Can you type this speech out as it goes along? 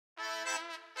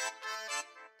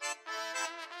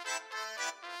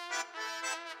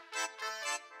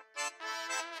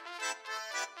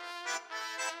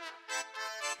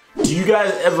Do you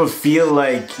guys ever feel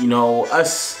like, you know,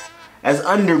 us as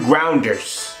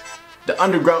undergrounders, the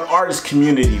underground artist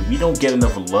community, we don't get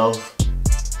enough love?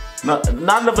 Not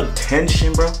enough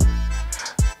attention, bro.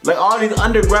 Like all these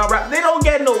underground rap, they don't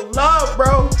get no love,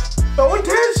 bro. No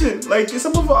attention. Like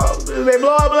some of us, they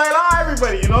blow up like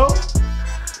everybody, you know?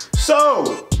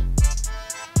 So,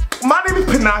 my name is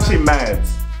panashemadz.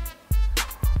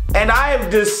 And I have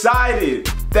decided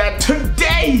that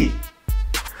today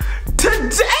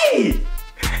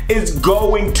is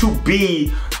going to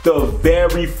be the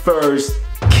very first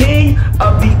King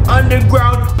of the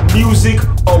Underground Music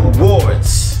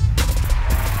Awards.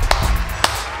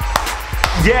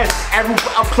 Yes, everyone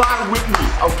applaud with me,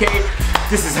 okay?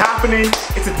 This is happening,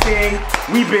 it's a thing.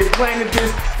 We've been planning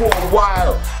this for a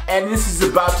while, and this is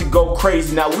about to go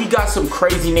crazy. Now, we got some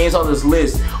crazy names on this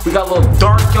list. We got a little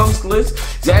Dark Young's list,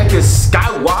 Xanka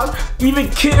Skywalk, even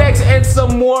Kid X, and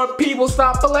some more people.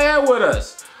 Stop playing with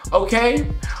us,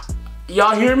 okay?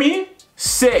 Y'all hear me?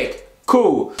 Sick,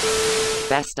 cool.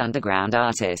 Best underground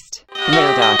artist,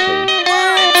 Lil Darky.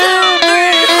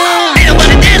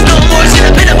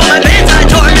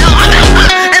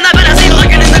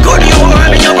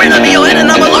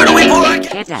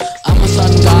 I'm a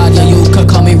sun god, yeah, you could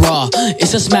call me raw.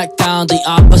 It's a smackdown, the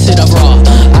opposite of raw.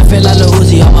 I feel like Lil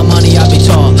Uzi, all my money I be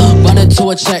tall. Run into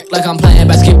a check like I'm playing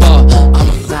basketball. I'm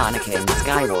a Anakin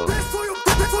Skywalk.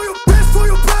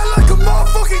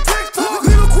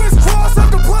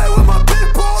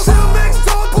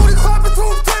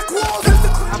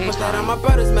 My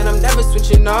brothers, man, I'm never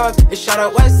switching up. And shout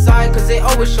out West Side, cause they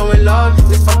always showing love.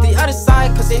 Let's fuck the other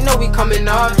side, cause they know we coming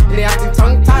up. And they acting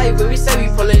tongue tied when we say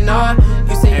we pulling up.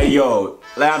 You say, hey yo,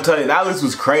 like I'm telling you, that list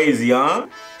was crazy, huh?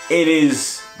 It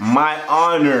is my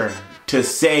honor to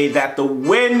say that the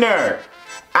winner,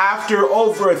 after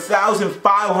over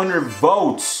 1,500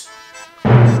 votes,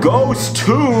 goes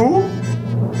to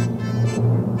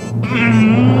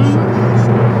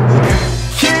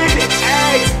Kid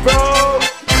X, bro.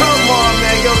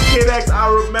 Yo, Kid X, I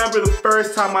remember the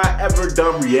first time I ever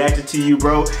done reacted to you,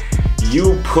 bro.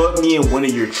 You put me in one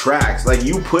of your tracks. Like,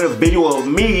 you put a video of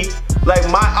me, like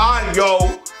my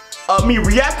audio of me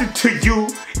reacting to you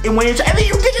in one of your tracks. And then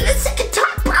you did it the second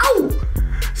time, bro.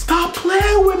 Stop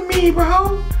playing with me,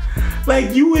 bro.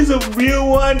 Like, you is a real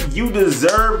one. You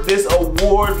deserve this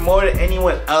award more than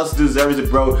anyone else deserves it,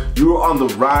 bro. You are on the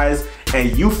rise.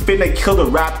 And you finna kill the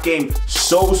rap game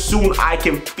so soon. I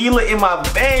can feel it in my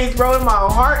veins, bro, in my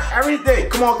heart, everything.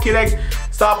 Come on, Kid X,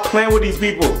 stop playing with these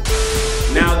people.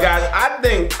 Now, guys, I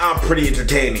think I'm pretty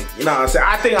entertaining. You know what I'm saying?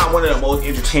 I think I'm one of the most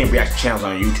entertaining reaction channels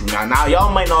on YouTube. Now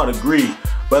y'all might not agree,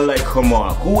 but like, come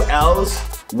on. Who else,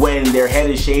 when their head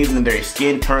is shaved and their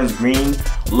skin turns green,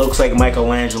 looks like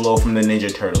Michelangelo from the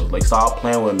Ninja Turtles? Like, stop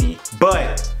playing with me.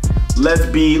 But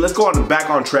let's go on back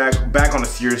on track, back on a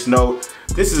serious note.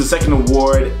 This is the second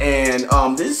award, and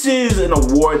this is an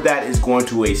award that is going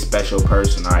to a special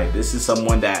person, alright? This is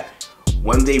someone that,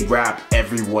 when they rap,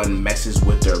 everyone messes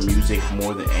with their music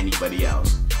more than anybody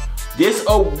else. This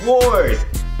award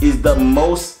is the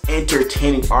most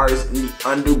entertaining artist in the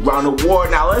underground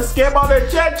award. Now let's skip on the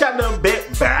chat a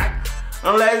bit back,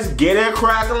 and let's get it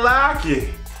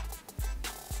crack-a-lacking.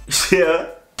 Yeah.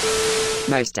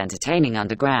 Most entertaining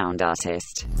underground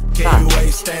artist. Can you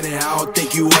ain't standing? I don't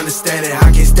think you understand it.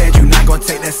 I can't stand you, not gonna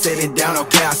take that sitting down.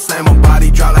 Okay, I slam my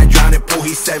body, drop like drowning pool.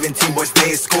 He's 17, boy, stay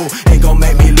in school. Ain't gonna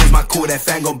make me lose my cool. That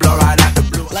fan gon' blow right out the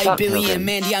blue. like Billy and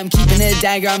Mandy, I'm keeping a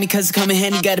dagger on me cause it come in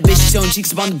handy. Got a bitch showing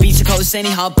cheeks up on the beach, I call her Sandy.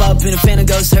 Hop up in a fan and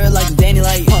goes her like a Danny,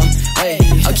 like, hey,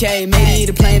 okay, maybe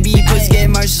the plan B, pussy get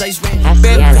merged like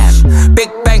Big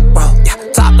bank, bro, yeah.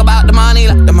 Talk about the money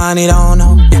like the money don't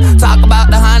know, yeah. Talk about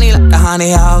the honey like the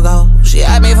honey all go. She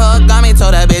asked me for a gummy,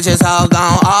 told that bitch it's all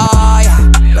gone, oh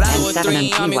yeah. But I do a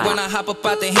 3 on me when I hop up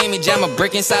out the Hemi. Jam a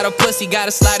brick inside her pussy, got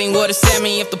a sliding water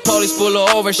semi. If the police pull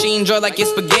her over, she enjoy like it's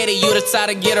spaghetti. You the type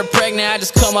to get her pregnant, I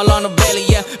just come along the belly,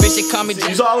 yeah. Bitch, they call me.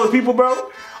 You saw all those people,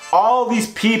 bro? All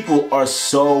these people are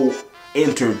so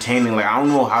entertaining. Like, I don't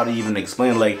know how to even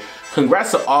explain. Like,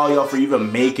 congrats to all y'all for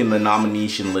even making the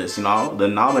nomination list. You know, the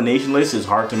nomination list is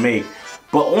hard to make,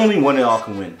 but only one of y'all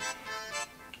can win.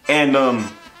 And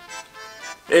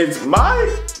it's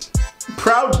my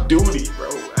proud duty, bro,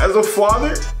 as a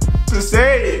father, to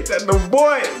say that the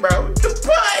boy, bro, the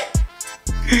boy,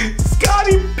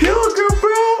 Scotty Pilgrim,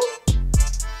 bro,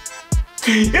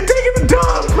 you're taking the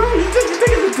dub, bro. You're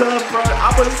taking the dub, bro.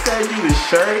 I'm gonna send you the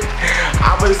shirt.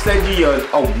 I'm gonna send you your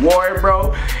award,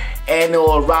 bro, and it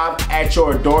will arrive at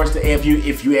your doorstep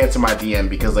if you answer my DM,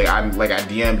 because like I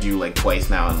DM'd you like twice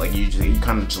now, and like you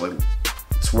kind of just like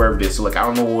swerve this. So like I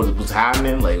don't know what's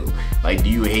happening. Like do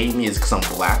you hate me? Is it cause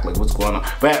I'm black? Like what's going on?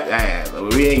 But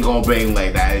we ain't gonna bang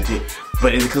like that.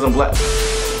 But it's cause I'm black.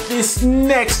 This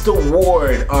next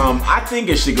award, I think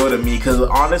it should go to me because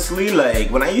honestly, like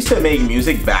when I used to make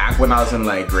music back when I was in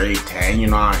like grade 10, you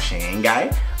know I'm a Shane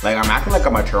guy. Like I'm acting like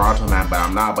I'm a Toronto man, but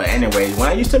I'm not. But anyways, when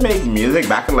I used to make music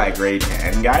back in like grade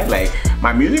 10 guy, like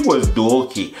my music was dual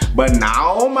key. But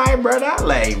now my brother,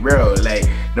 like bro, like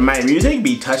my music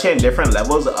be touching different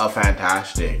levels of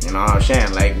fantastic. You know what I'm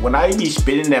saying? Like when I be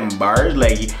spitting them bars,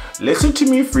 like listen to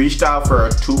me freestyle for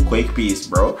a 2 quick piece,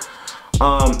 bro.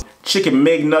 Chicken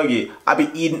McNugget, I be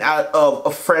eating out of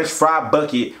a French fry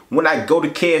bucket. When I go to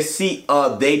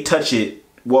KFC, they touch it.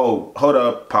 Whoa, hold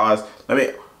up, pause. Let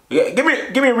me, give me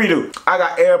a redo. I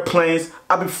got airplanes.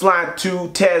 I be flying to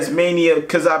Tasmania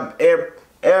cause I'm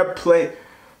airplane.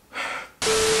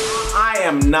 I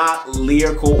am not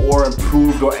lyrical or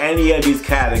improved or any of these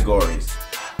categories.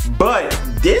 But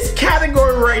this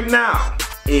category right now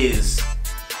is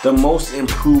the most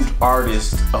improved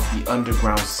artist of the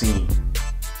underground scene.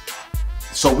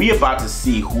 So we about to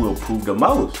see who improved the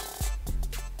most.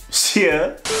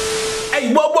 Yeah.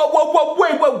 Hey, whoa,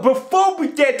 wait, before we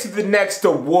get to the next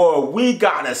award, we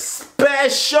got a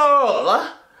special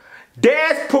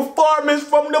dance performance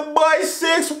from the boy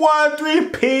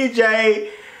 613 PJ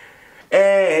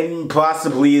and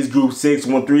possibly his group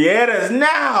 613 Eddas.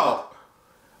 Now,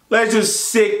 let's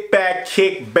just sit back,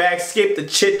 kick back, skip the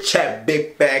chit chat,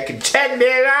 big back, and check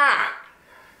that out.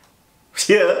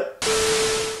 Yeah.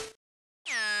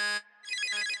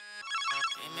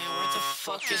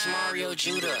 Fuck is Mario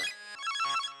Judah?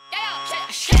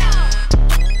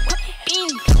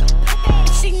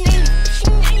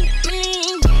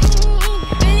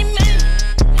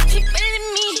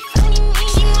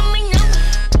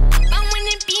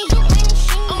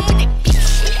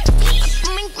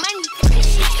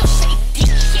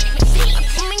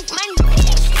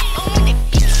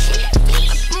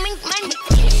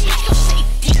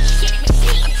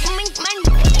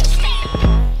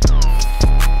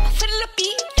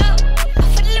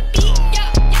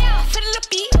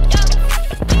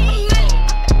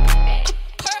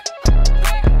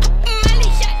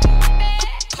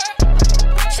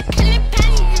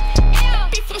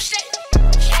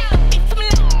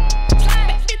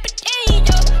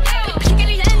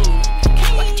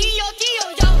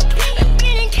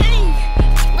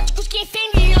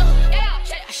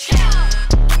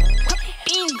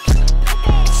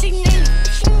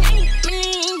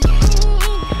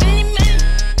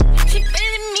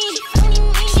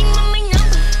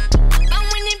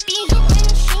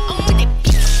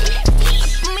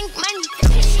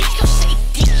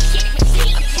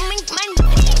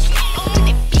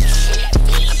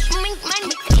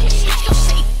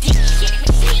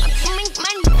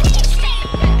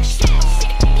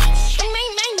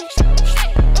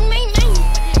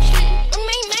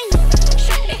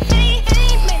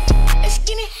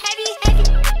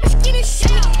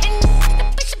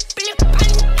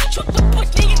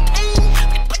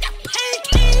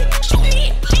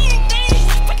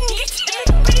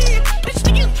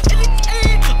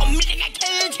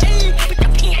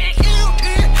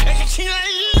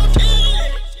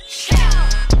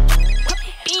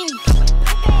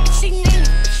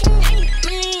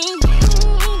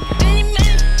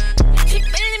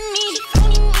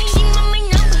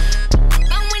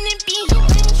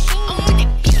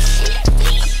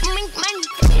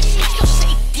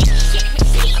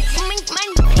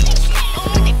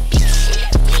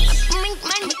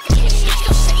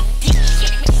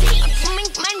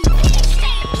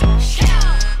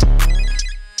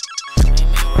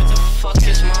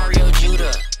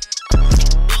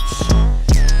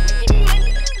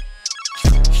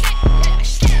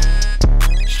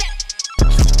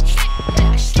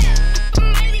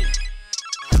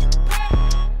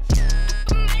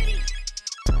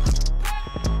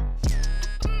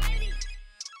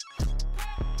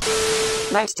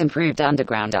 Most improved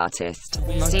underground artist.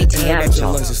 CTM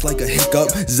Shop. Just like a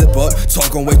hiccup, zip up,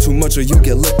 talking way too much or you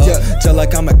get lit up. Yeah, just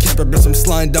like I'm a camper, but I'm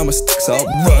sliding down my sticks up.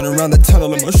 Run around the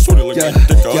tunnel and my shorty look like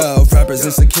dick up. Yo, rappers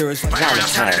insecure.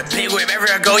 Big whip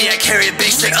everywhere I go, yeah, carry a big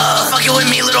stick. Fucking with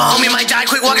me, little homie, might die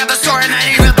quick. Walk out the store and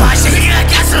I ain't even buy shit. Nigga, I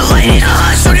got to light it.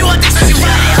 Shorty want this, she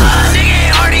want it. Nigga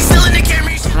ain't already still in the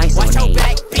camera. Watch your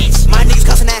back, bitch. My niggas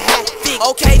cuffin' that hat.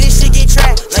 Okay, this shit get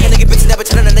trapped. Like a nigga bitch never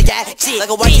turn on the gas. Like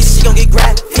a white bitch, she gon' get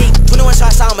grabbed. 21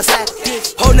 shots, I'm a sack.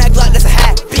 Holding that Glock, that's a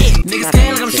hat. Niggas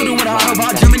scared like I'm shooting with a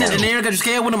Autobot. Jumping in the air, got you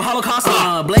scared with them Holocaust.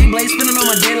 Blade spinning on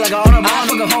my dick like an Autobot.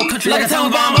 Fuck a whole country like a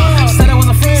Taliban. Said I was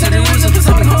afraid, said it was just a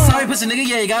sorry pussy nigga,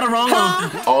 yeah, you got it wrong.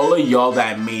 All of y'all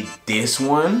that made this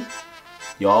one,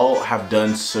 y'all have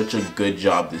done such a good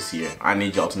job this year. I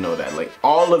need y'all to know that. Like,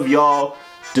 all of y'all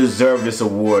deserve this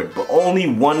award, but only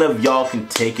one of y'all can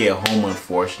take it home,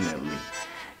 unfortunately.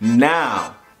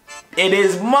 Now, it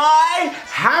is my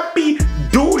happy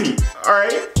duty,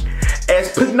 alright,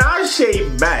 as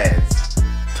panashemadz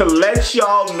to let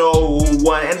y'all know who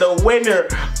won. And the winner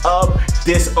of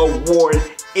this award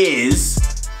is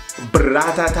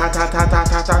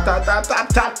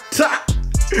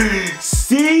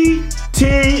CTO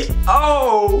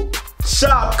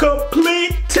Chop.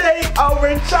 Complete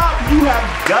takeover Chop. You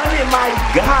have done it, my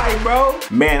guy, bro.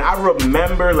 Man, I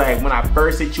remember like when I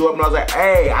first hit you up and I was like,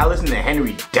 hey, I listened to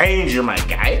Henry Danger, my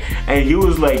guy. And you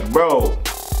was like, bro,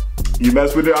 you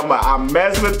mess with it? I'm like, I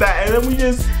mess with that. And then we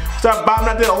just start bombing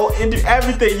out the whole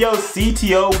everything. Yo,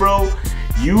 CTO, bro,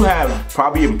 you have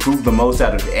probably improved the most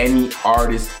out of any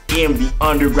artist in the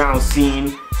underground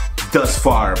scene thus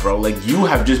far, bro. Like, you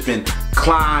have just been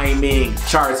climbing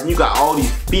charts and you got all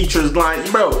these features lined,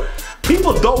 bro.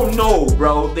 People don't know,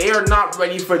 bro. They are not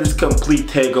ready for this complete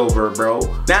takeover, bro.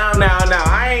 Now,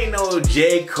 I ain't no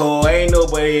J. Cole. Ain't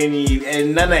nobody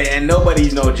and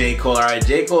nobody's no J. Cole, all right?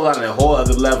 J. Cole on a whole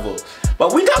other level.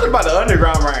 But we talking about the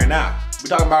underground right now. We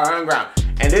talking about our underground.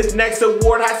 And this next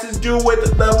award has to do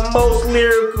with the most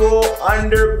lyrical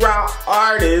underground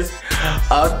artist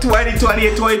of 2020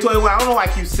 and 2021. I don't know why I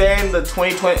keep saying the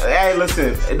 2020. Hey,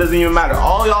 listen, it doesn't even matter.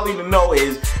 All y'all need to know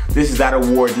is this is that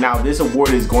award. Now, this award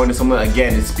is going to someone,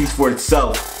 again, it speaks for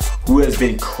itself, who has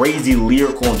been crazy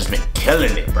lyrical and just been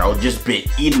killing it, bro. Just been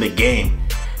eating the game.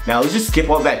 Now, let's just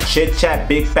skip all that chit chat,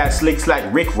 big fat slick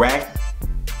slack, Rick Rack.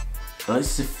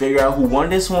 Let's just figure out who won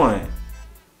this one.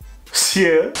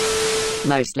 Yeah.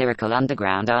 Most lyrical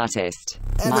underground artist.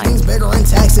 Everything's bigger in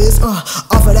Texas.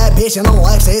 Off of that bitch in a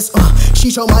Lexus. She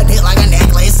showed my dick like a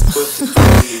necklace.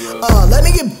 Let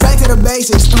me get back to the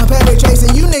basics. Panic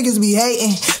chasing, you niggas be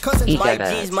hating. My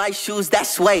jeans, my shoes,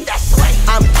 that's weight.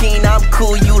 I'm keen, I'm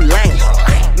cool, you lame.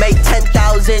 Make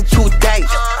 10,000 today.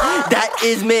 That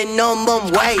is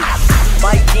minimum wage.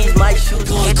 My jeans, my shoes.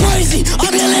 Going crazy, I'm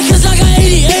yelling cause I got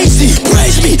ADHD.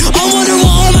 Praise me, I wonder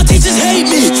why all my teachers hate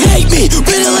me. Take me,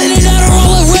 riddling it out or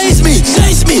all erase me.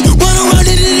 Chase me, run around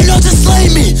and didn't know to slay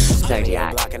me.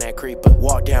 Zodiac. Blocking that creeper,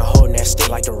 walk down holding that stick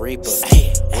like the Reaper.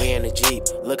 We in the Jeep,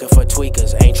 looking for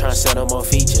tweakers, ain't trying to sell no more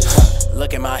features.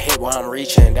 Look at my hip while I'm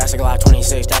reaching, that's a Glock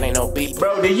 26, that ain't no beat.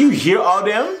 Bro, did you hear all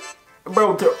them?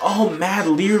 Bro, they're all mad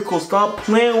lyrical. Stop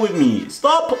playing with me.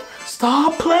 Stop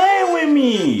playing with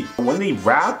me. When they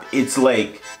rap, it's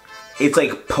like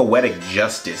poetic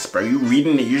justice, bro. You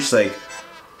reading it, you're just like,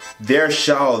 there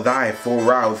shall thy full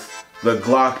wrath, the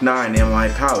Glock 9 in my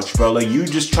pouch, bro. Like, you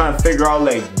just trying to figure out,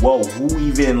 like, whoa, who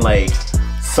even, like,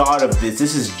 thought of this?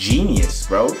 This is genius,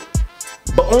 bro.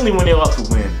 But only when they love to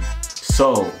win.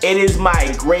 So, it is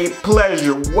my great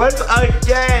pleasure, once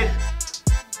again,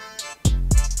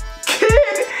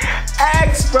 Kid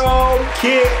X, bro.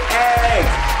 Kid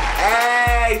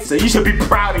X. So you should be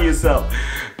proud of yourself,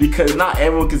 because not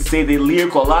everyone can say they're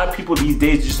lyrical. A lot of people these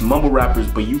days just mumble rappers,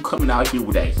 but you coming out here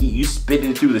with that heat, you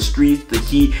spitting through the streets, the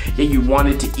heat, yeah, you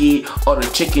wanted to eat all the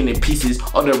chicken in pieces,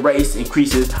 all the rice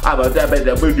increases, like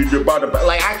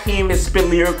I can't even spit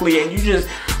lyrically, and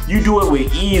you do it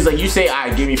with ease. Like, you say,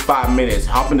 alright, give me 5 minutes,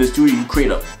 hop in the studio, you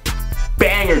create a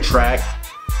banger track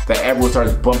that everyone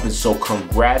starts bumping. So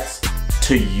congrats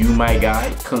to you, my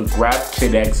guy. Congrats,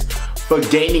 Kid X, for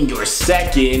gaining your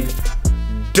second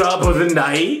dub of the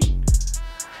night.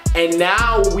 And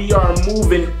now we are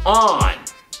moving on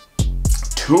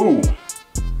to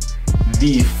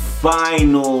the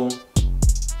final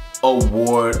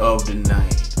award of the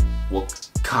night. Well,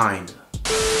 kinda.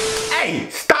 Hey,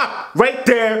 stop right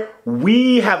there.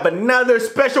 We have another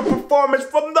special performance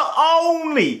from the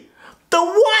only, the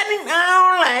one and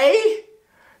only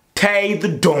Tay the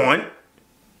Dawn.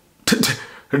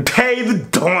 Tay the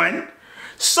Dawn.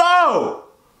 So,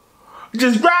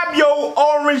 just grab your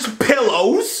orange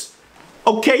pillows,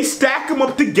 okay, stack them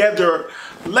up together,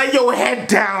 lay your head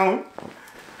down,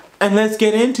 and let's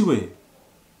get into it.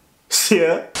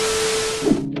 Yeah.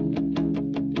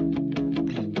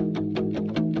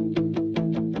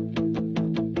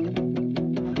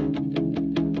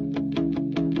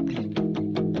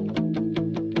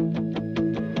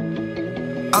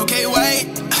 Okay, wait,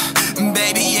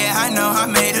 baby, yeah, I know I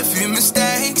made a few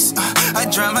mistakes. I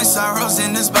drown my sorrows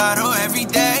in this bottle every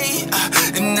day,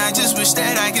 and I just wish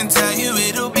that I can tell you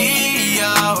it'll be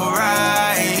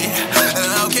alright.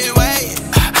 Okay, wait,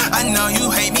 I know you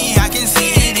hate me, I can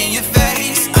see it in your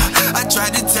face. I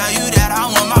tried to tell you that I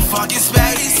want my fucking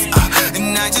space,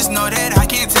 and I just know that I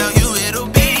can't tell you it'll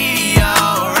be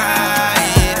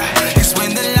alright. It's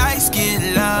when the lights get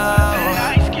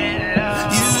low,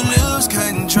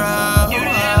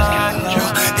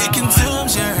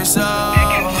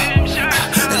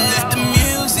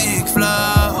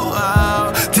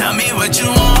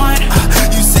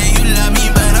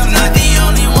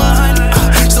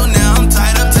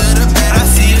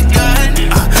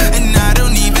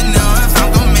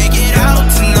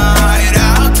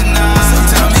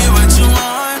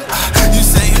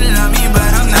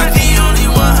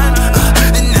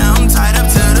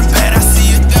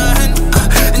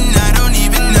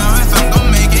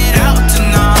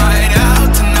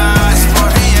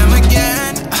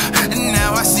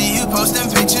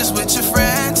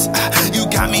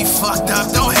 fucked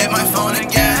up, don't hit my phone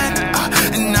again.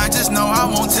 And I just know I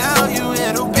won't tell you,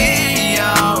 it'll be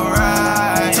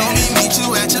alright. Told me meet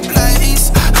you at your place.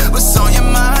 What's on your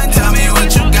mind? Tell me what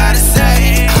you gotta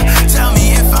say. Tell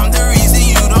me if I'm the reason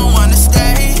you don't wanna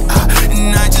stay.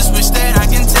 And I just wish that I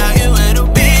can tell you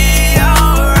it'll be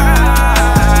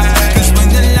alright. Cause when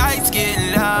the lights get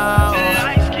low,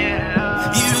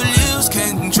 you lose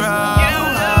control.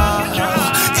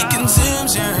 It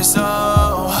consumes your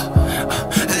soul.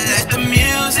 Let the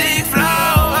music flow.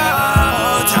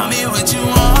 Tell me what you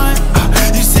want.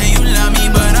 You say you love me,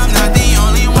 but I'm not the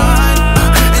only one.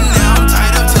 And now I'm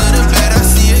tied up to the bed, I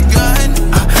see a gun.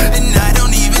 And I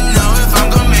don't even know if I'm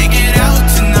gonna make it out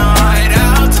tonight.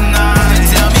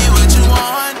 Tell me what you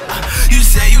want. You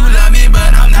say you love me,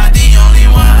 but I'm not the only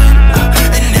one.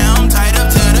 And now I'm tied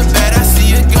up to the bed, I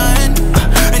see a gun.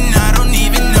 And I don't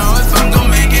even know if I'm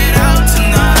gonna make it out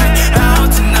tonight.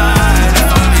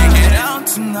 If I make it out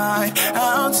tonight.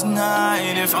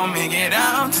 If I make it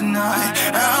out tonight.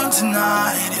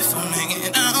 If I make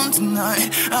it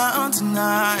out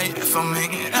tonight. If I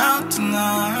make it out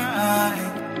tonight.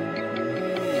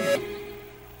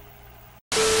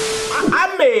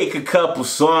 I make a couple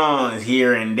songs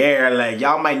here and there, like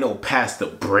y'all might know Pass the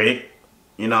Brick,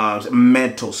 you know what I'm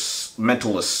saying?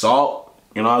 Mental Assault,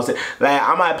 you know what I'm saying? Like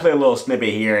I might play a little snippet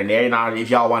here and there, you know, if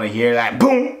y'all want to hear that,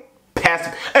 boom,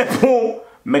 pass, and boom,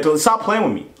 mental. Stop playing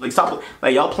with me, like stop,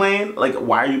 like y'all playing, like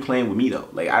why are you playing with me though?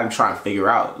 Like I'm trying to figure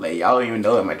out, like y'all don't even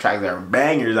know that my tracks are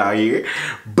bangers out here,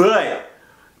 but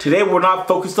today we're not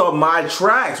focused on my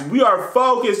tracks. We are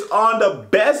focused on the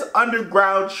best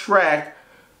underground track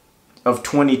of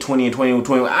 2020 and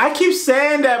 2021. I keep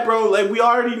saying that, bro. Like, we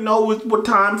already know what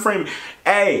time frame.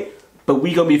 Hey, but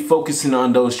we gonna be focusing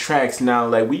on those tracks now.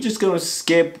 Like, we just gonna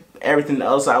skip everything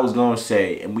else I was gonna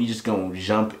say, and we just gonna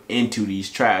jump into these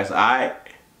tracks, alright?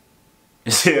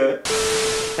 Yeah.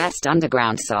 Best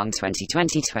Underground Song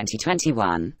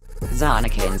 2020-2021.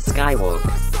 Zarnakin Skywalk.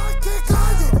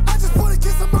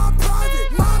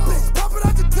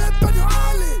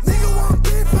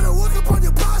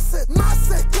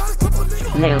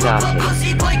 Lil Darcy.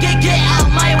 Pussy boy, get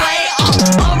out my way.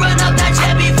 I'll run up that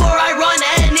jet before I run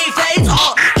any phase.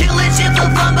 Killing shit for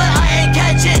fun, but I ain't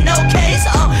catching no case.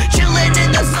 Chilling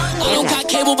in the sun. I don't got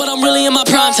cable, but I'm really in my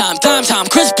prime time. Dime time.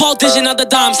 Chris Paul dishing out the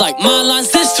dimes like my lines.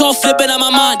 This tall flipping on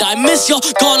my mind. I miss y'all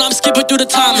gone. I'm skipping through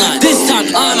the timeline. This time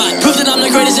I might prove that I'm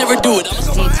the greatest ever do it.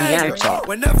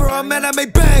 Whenever I'm at, I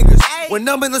make bangers. When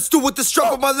I'm in the stew with the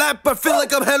strap on my lap, I feel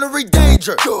like I'm Henry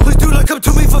Danger. Please do not come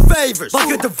to me for favors. Like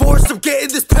a divorce, I'm getting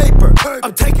this paper.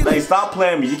 I'm taking. Like, stop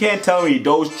playing me. You can't tell me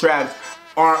those tracks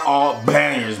aren't all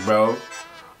bangers, bro.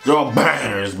 They're all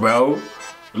bangers, bro.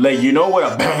 Like, you know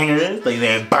what a banger is? Like,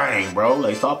 they bang, bro.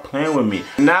 Like, stop playing with me.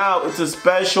 Now, it's a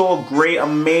special, great,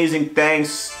 amazing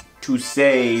thanks to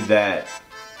say that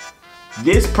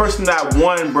this person that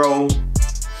won, bro,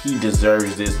 he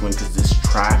deserves this one, because this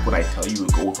track, when I tell you,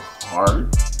 it goes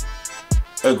hard.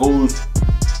 It goes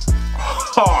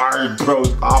hard, bro.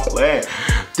 Stop playing.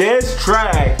 This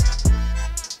track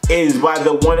is by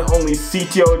the one and only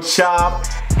CTO Chop,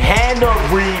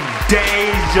 Henry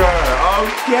Danger.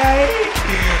 Okay?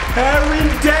 Henry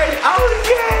Danger.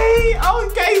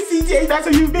 Okay, CJ, that's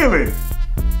how you feeling.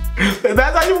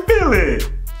 That's how you feeling.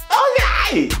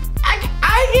 Okay.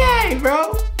 Okay,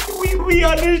 bro. We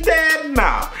understand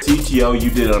now. CTO, you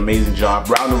did an amazing job.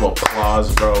 Round of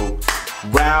applause, bro.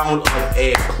 Round of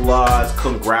applause.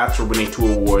 Congrats for winning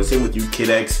 2 awards. Same with you, Kid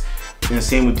X. And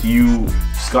same with you,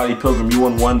 Scotty Pilgrim. You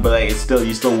won 1, but like,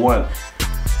 you still won.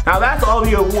 Now that's all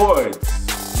the awards.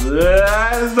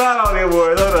 That's not all the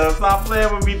awards. Hold on, stop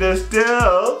playing with me. There's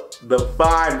still the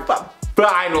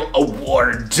final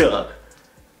award. The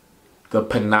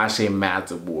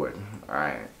panashemadz award.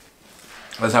 Alright.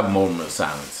 Let's have a moment of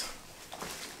silence.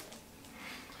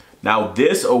 Now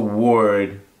this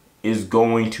award is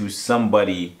going to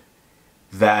somebody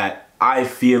that I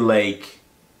feel like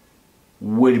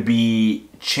would be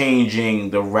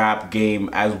changing the rap game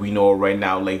as we know it right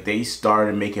now. Like, they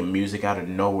started making music out of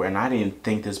nowhere, and I didn't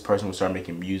think this person would start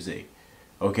making music.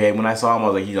 Okay, when I saw him, I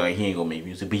was like, he ain't gonna make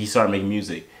music, but he started making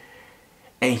music,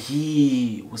 and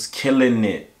he was killing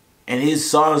it. And his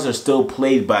songs are still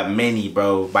played by many,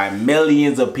 bro, by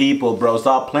millions of people, bro.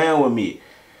 Stop playing with me.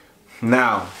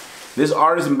 Now, this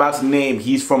artist I'm about to name,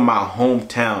 he's from my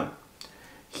hometown.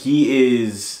 He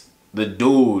is the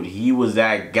dude. He was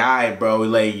that guy, bro.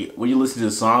 Like, when you listen to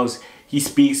the songs, he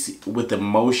speaks with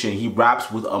emotion. He raps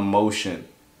with emotion.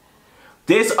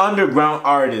 This underground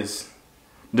artist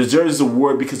deserves this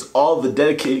award because all the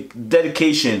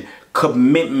dedication,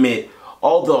 commitment,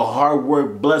 all the hard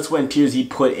work, blood, sweat, and tears he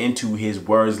put into his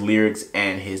words, lyrics,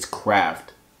 and his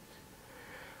craft.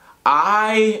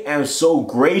 I am so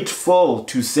grateful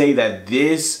to say that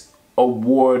this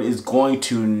award is going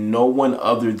to no one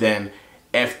other than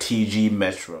FTG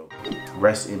Metro.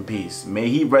 Rest in peace. May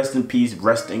he rest in peace,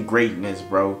 rest in greatness,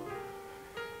 bro.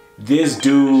 This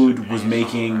dude was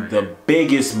making the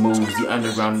biggest moves the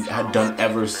underground had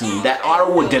ever seen. That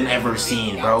Ottawa done ever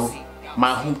seen, bro.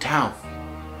 My hometown.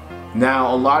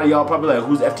 Now, a lot of y'all probably like,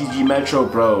 who's FTG Metro,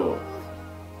 bro?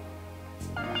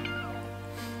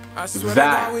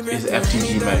 That is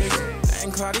FTG Metro.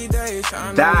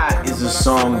 That is a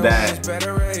song that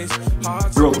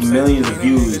broke millions of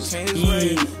views.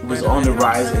 He was on the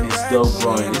rise and is still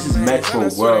growing. This is Metro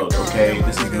World, okay?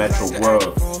 This is Metro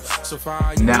World.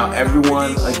 Now,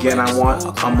 everyone, again, I want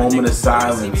a moment of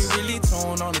silence,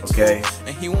 okay?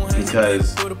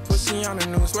 Because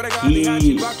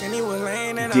he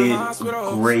did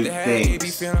great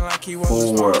things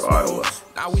for Ottawa.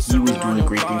 He was doing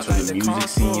great things for the music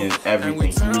scene and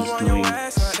everything. He was doing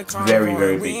very,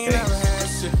 very big things.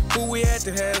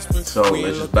 So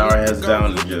let's just bow our heads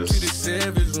down and just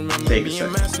take a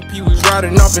second. He was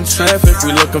riding up in traffic.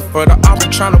 We looking for the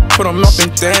opera, trying to put him up in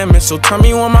damage. So tell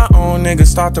me when my own niggas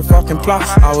start to fucking plot.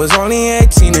 I was only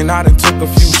 18 and I done took a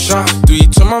few shots. 3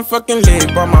 to my fucking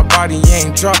leg, but my body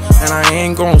ain't dropped. And I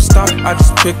ain't gon' stop. I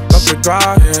just picked up the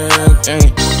Glock.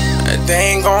 Yeah,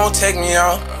 they ain't gon' take me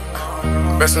out.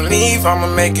 Best believe I'ma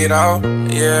make it out,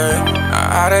 yeah.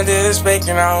 Out of this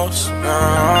vacant house.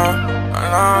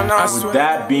 With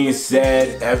that being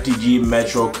said, FTG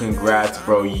Metro, congrats,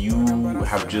 bro. You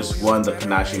have just won the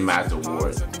panashemadz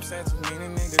award.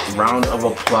 Round of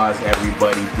applause,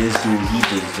 everybody. This dude, he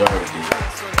deserved it.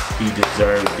 He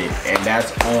deserved it. And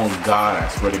that's on God, I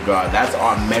swear to God. That's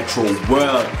on Metro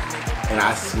World. And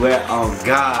I swear on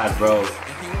God, bro.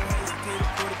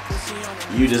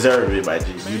 You deserve it, my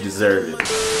G. You deserve it.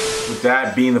 With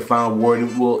that being the final award,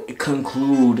 it will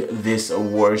conclude this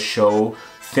award show.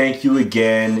 Thank you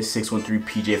again, 613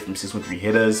 PJ from 613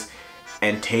 Hitters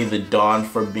and Tay the Dawn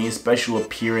for being special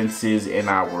appearances in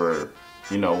our,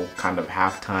 you know, kind of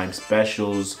halftime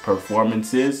specials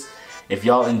performances. If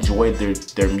y'all enjoyed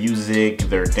their music,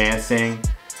 their dancing,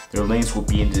 their links will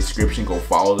be in the description. Go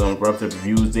follow them, rub their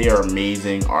reviews. They are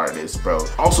amazing artists, bro.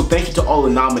 Also, thank you to all the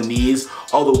nominees,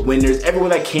 all the winners, everyone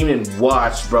that came and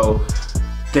watched, bro.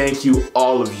 Thank you,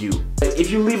 all of you. If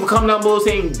you leave a comment down below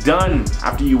saying done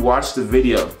after you watch the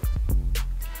video,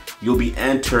 you'll be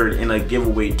entered in a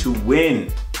giveaway to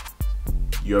win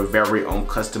your very own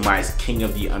customized King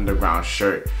of the Underground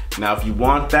shirt. Now, if you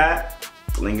want that,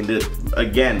 link in the,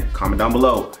 again, comment down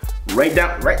below. Right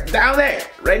down there,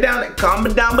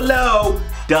 comment down below.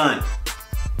 Done.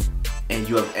 And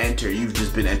you have entered, you've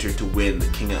just been entered to win the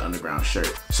King of the Underground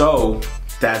shirt. So,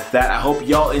 that's that. I hope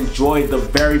y'all enjoyed the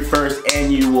very first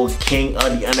annual King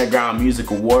of the Underground Music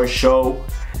Award show.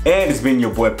 And it's been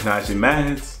your boy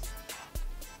panashemadz.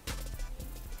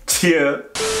 Yeah.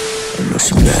 I know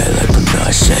she mad like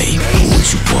panashe.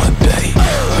 What you want, babe?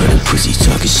 Heard a pussy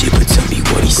talking shit, but tell me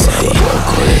what he say. I'll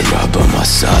call that rob by my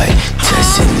side.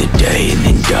 Test in the day and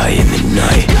then die in the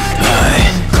night.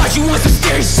 Caught you on some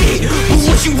scary shit, but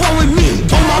what you want with me?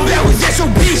 Oh my bad, was that your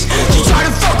bitch? She try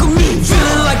to fuck with me,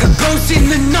 feeling like a ghost in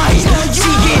the night. She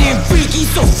getting freaky,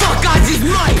 so fuck, I just